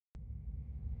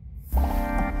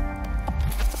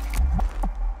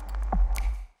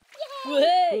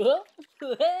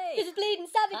Hey. This is bleeding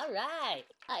savage. All right.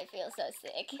 I feel so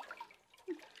sick.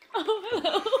 Oh,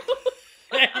 hello.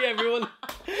 Hey everyone!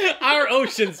 Our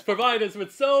oceans provide us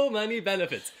with so many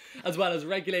benefits, as well as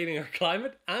regulating our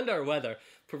climate and our weather,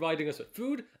 providing us with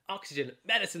food, oxygen,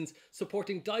 medicines,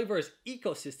 supporting diverse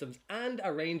ecosystems and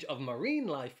a range of marine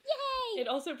life. Yay! It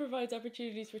also provides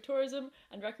opportunities for tourism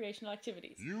and recreational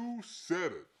activities. You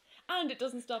said it. And it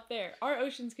doesn't stop there. Our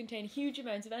oceans contain huge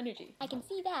amounts of energy. I can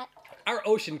see that. Our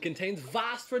ocean contains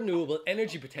vast renewable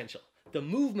energy potential. The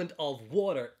movement of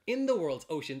water in the world's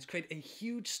oceans create a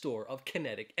huge store of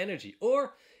kinetic energy,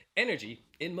 or energy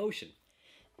in motion.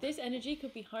 This energy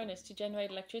could be harnessed to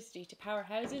generate electricity to power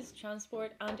houses,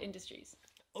 transport, and industries.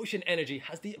 Ocean energy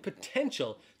has the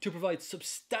potential to provide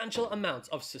substantial amounts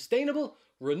of sustainable,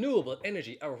 renewable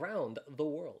energy around the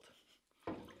world.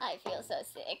 I feel so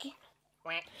sick.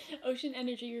 Ocean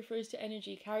energy refers to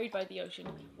energy carried by the ocean,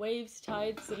 waves,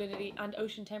 tides, salinity, and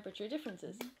ocean temperature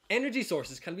differences. Energy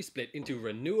sources can be split into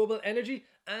renewable energy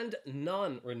and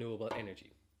non-renewable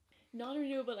energy.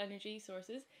 Non-renewable energy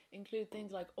sources include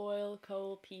things like oil,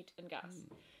 coal, peat, and gas.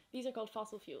 These are called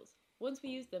fossil fuels. Once we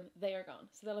use them, they are gone,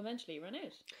 so they'll eventually run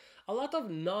out. A lot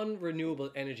of non-renewable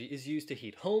energy is used to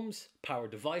heat homes, power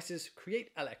devices,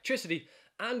 create electricity,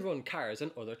 and run cars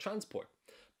and other transport.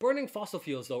 Burning fossil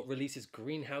fuels, though, releases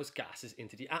greenhouse gases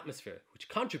into the atmosphere, which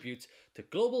contributes to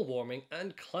global warming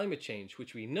and climate change,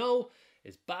 which we know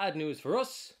is bad news for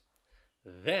us,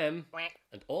 them,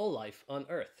 and all life on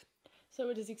Earth.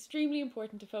 So it is extremely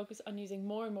important to focus on using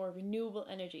more and more renewable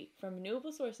energy from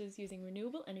renewable sources using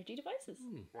renewable energy devices.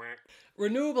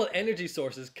 Renewable energy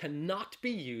sources cannot be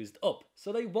used up,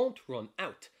 so they won't run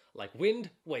out, like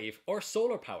wind, wave, or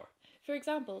solar power. For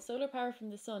example, solar power from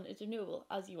the sun is renewable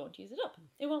as you won't use it up.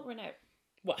 It won't run out.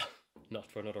 Well, not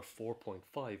for another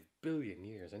 4.5 billion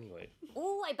years anyway.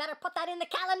 Ooh, I better put that in the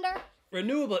calendar.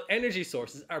 Renewable energy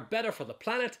sources are better for the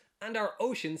planet, and our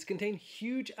oceans contain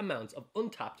huge amounts of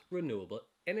untapped renewable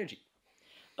energy.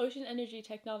 Ocean energy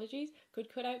technologies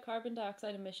could cut out carbon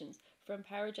dioxide emissions from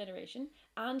power generation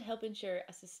and help ensure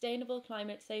a sustainable,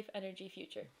 climate-safe energy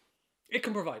future. It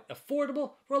can provide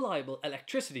affordable, reliable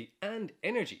electricity and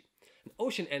energy. And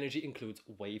ocean energy includes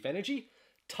wave energy,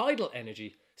 tidal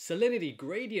energy, salinity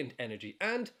gradient energy,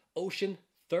 and ocean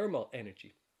thermal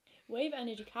energy. Wave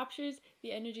energy captures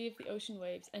the energy of the ocean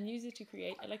waves and uses it to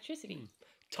create electricity.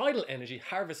 Tidal energy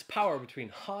harvests power between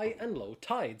high and low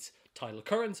tides, tidal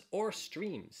currents, or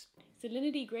streams.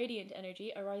 Salinity gradient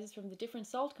energy arises from the different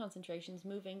salt concentrations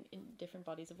moving in different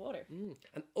bodies of water.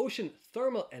 And ocean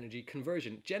thermal energy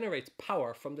conversion generates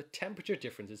power from the temperature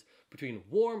differences between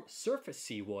warm surface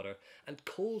seawater and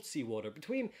cold seawater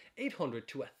between 800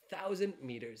 to 1,000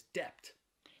 meters depth.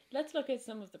 Let's look at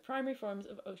some of the primary forms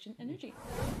of ocean energy.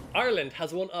 Ireland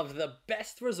has one of the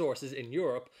best resources in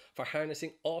Europe for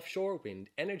harnessing offshore wind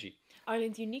energy.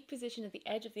 Ireland's unique position at the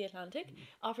edge of the Atlantic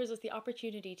offers us the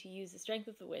opportunity to use the strength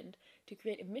of the wind to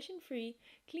create emission-free,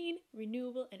 clean,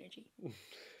 renewable energy.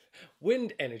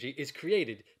 Wind energy is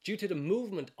created due to the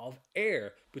movement of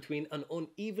air between an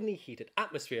unevenly heated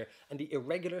atmosphere and the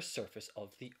irregular surface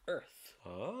of the Earth.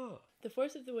 The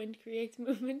force of the wind creates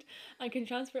movement and can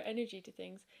transfer energy to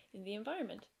things in the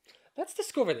environment. Let's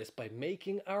discover this by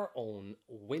making our own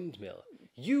windmill.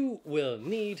 You will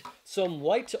need some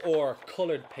white or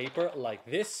coloured paper like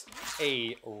this,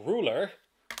 a ruler,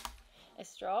 A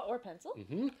straw or pencil,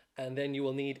 and then you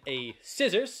will need a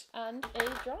scissors. and a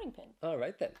drawing pin.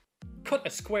 Alright then. Cut a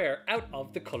square out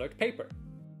of the coloured paper.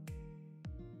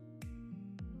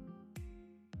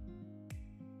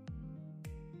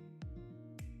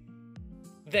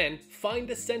 Then find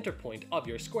the centre point of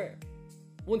your square.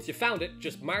 Once you found it,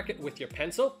 just mark it with your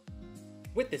pencil.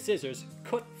 With the scissors,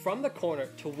 cut from the corner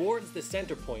towards the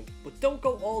centre point, but don't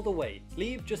go all the way,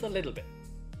 leave just a little bit.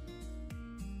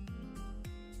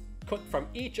 Cut from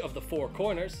each of the 4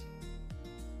 corners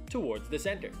towards the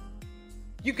centre.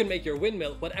 You can make your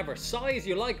windmill whatever size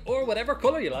you like or whatever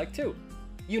colour you like too.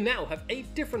 You now have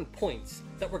 8 different points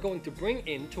that we're going to bring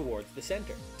in towards the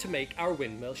centre to make our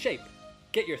windmill shape.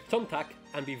 Get your thumbtack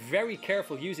and be very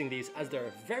careful using these as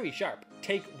they're very sharp.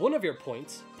 Take one of your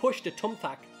points, push the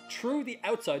thumbtack through the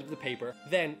outside of the paper,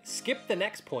 then skip the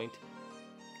next point,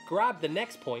 grab the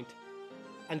next point,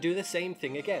 and do the same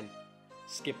thing again.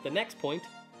 Skip the next point,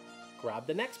 grab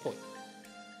the next point,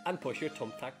 and push your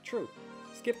thumbtack through.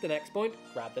 Skip the next point,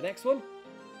 grab the next one.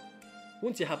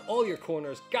 Once you have all your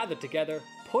corners gathered together,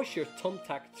 push your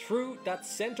thumbtack through that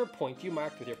center point you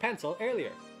marked with your pencil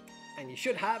earlier. And you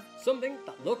should have something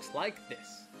that looks like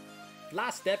this.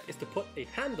 Last step is to put a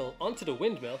handle onto the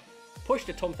windmill, push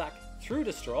the thumbtack through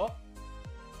the straw,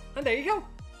 and there you go.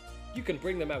 You can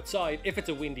bring them outside if it's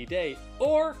a windy day,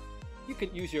 or you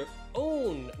can use your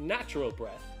own natural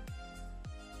breath.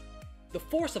 The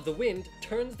force of the wind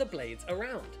turns the blades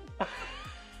around.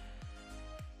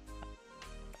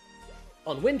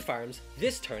 On wind farms,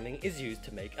 this turning is used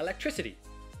to make electricity.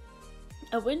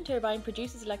 A wind turbine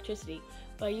produces electricity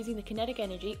by using the kinetic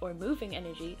energy or moving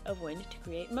energy of wind to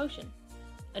create motion.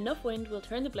 Enough wind will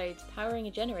turn the blades, powering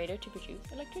a generator to produce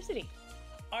electricity.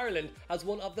 Ireland has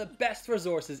one of the best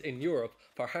resources in Europe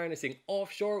for harnessing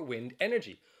offshore wind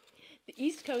energy. The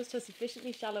east coast has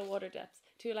sufficiently shallow water depths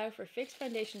to allow for fixed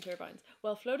foundation turbines,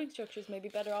 while floating structures may be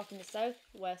better off in the south,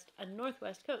 west and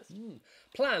northwest coast.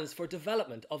 Plans for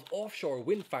development of offshore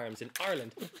wind farms in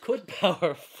Ireland could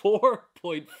power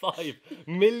 4.5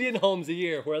 million homes a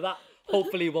year, where that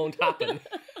hopefully won't happen.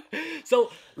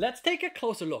 So let's take a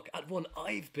closer look at one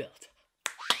I've built.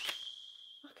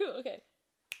 Oh, cool, okay.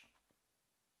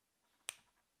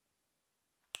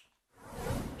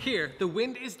 Here, the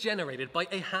wind is generated by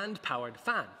a hand-powered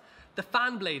fan. The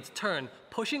fan blades turn,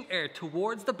 pushing air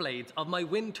towards the blades of my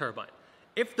wind turbine.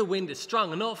 If the wind is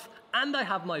strong enough and I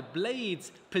have my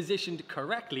blades positioned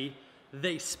correctly,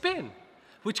 they spin,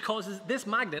 which causes this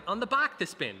magnet on the back to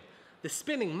spin. The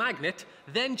spinning magnet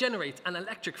then generates an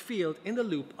electric field in the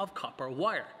loop of copper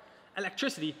wire.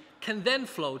 Electricity can then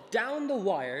flow down the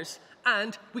wires,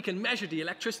 and we can measure the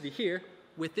electricity here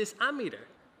with this ammeter.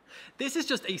 This is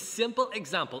just a simple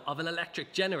example of an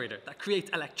electric generator that creates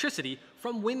electricity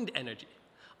from wind energy.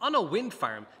 On a wind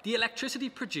farm, the electricity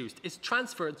produced is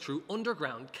transferred through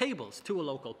underground cables to a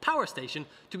local power station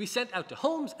to be sent out to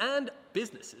homes and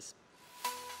businesses.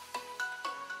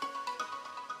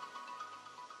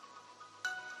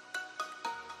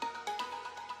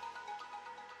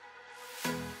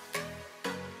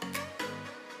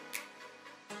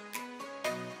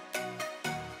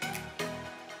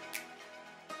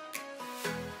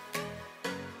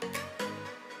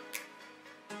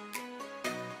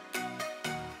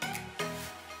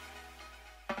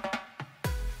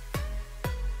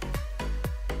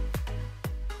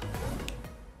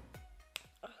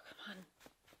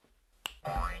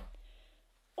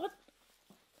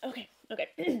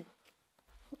 Okay.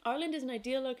 Ireland is an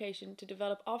ideal location to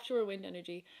develop offshore wind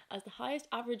energy, as the highest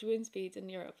average wind speeds in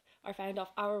Europe are found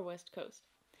off our west coast.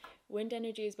 Wind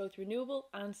energy is both renewable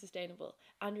and sustainable,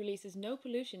 and releases no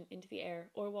pollution into the air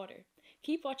or water.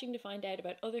 Keep watching to find out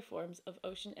about other forms of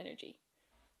ocean energy.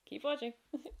 Keep watching.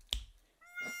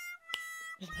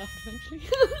 It'll happen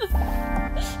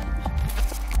eventually.